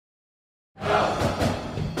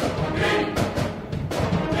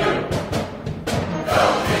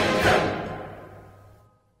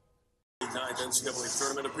NCAA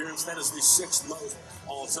tournament appearance. That is the 6th most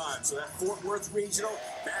all time. So that Fort Worth Regional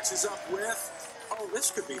matches up with, oh, this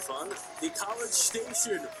could be fun, the College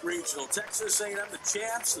Station Regional. Texas A&M, the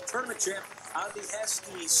champs, the tournament champ out of the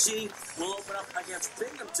SEC, will open up against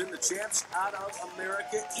Binghamton, the champs out of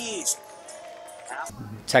America East.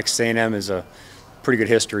 Texas A&M is a pretty good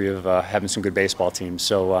history of having some good baseball teams.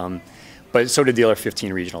 So, but so did the other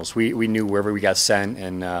 15 regionals. We knew wherever we got sent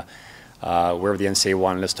and wherever the NCAA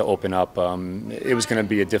wanted us to open up, it was going to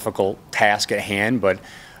be a difficult task at hand. But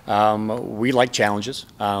we like challenges.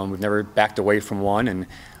 We've never backed away from one, and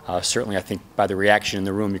certainly I think by the reaction in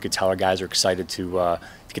the room, you could tell our guys are excited to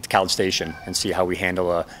get to College Station and see how we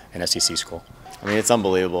handle an SEC school. I mean, it's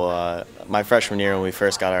unbelievable. My freshman year, when we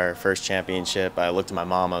first got our first championship, I looked at my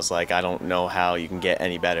mom, I was like, I don't know how you can get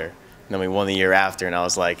any better. And then we won the year after, and I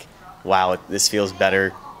was like, wow, this feels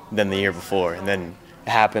better than the year before. And then it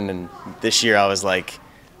happened, and this year I was like,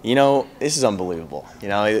 you know, this is unbelievable. You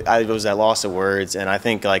know, I was at loss of words, and I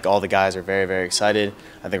think like all the guys are very, very excited.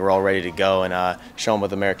 I think we're all ready to go and show them what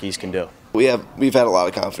the America East can do. We've had a lot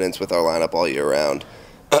of confidence with our lineup all year round.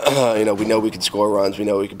 You know, we know we can score runs, we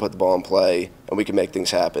know we can put the ball in play, and we can make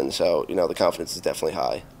things happen. So, you know, the confidence is definitely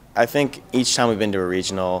high. I think each time we've been to a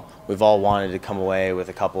regional, we've all wanted to come away with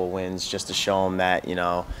a couple of wins just to show them that, you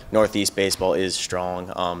know, Northeast baseball is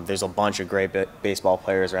strong. There's a bunch of great baseball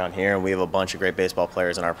players around here, and we have a bunch of great baseball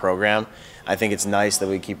players in our program. I think it's nice that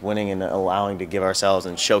we keep winning and allowing to give ourselves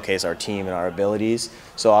and showcase our team and our abilities.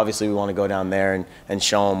 So obviously we want to go down there and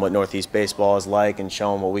show them what Northeast baseball is like and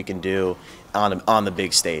show them what we can do on the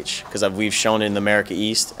big stage, because we've shown it in the America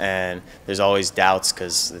East, and there's always doubts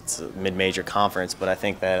because it's a mid-major conference, but I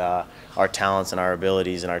think that our talents and our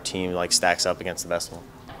abilities and our team like stacks up against the best of them.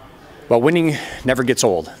 Well, winning never gets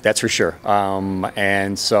old, that's for sure.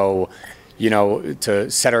 And so, you know,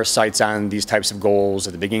 to set our sights on these types of goals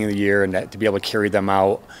at the beginning of the year and to be able to carry them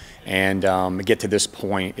out and get to this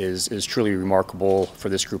point is truly remarkable for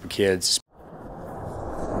this group of kids.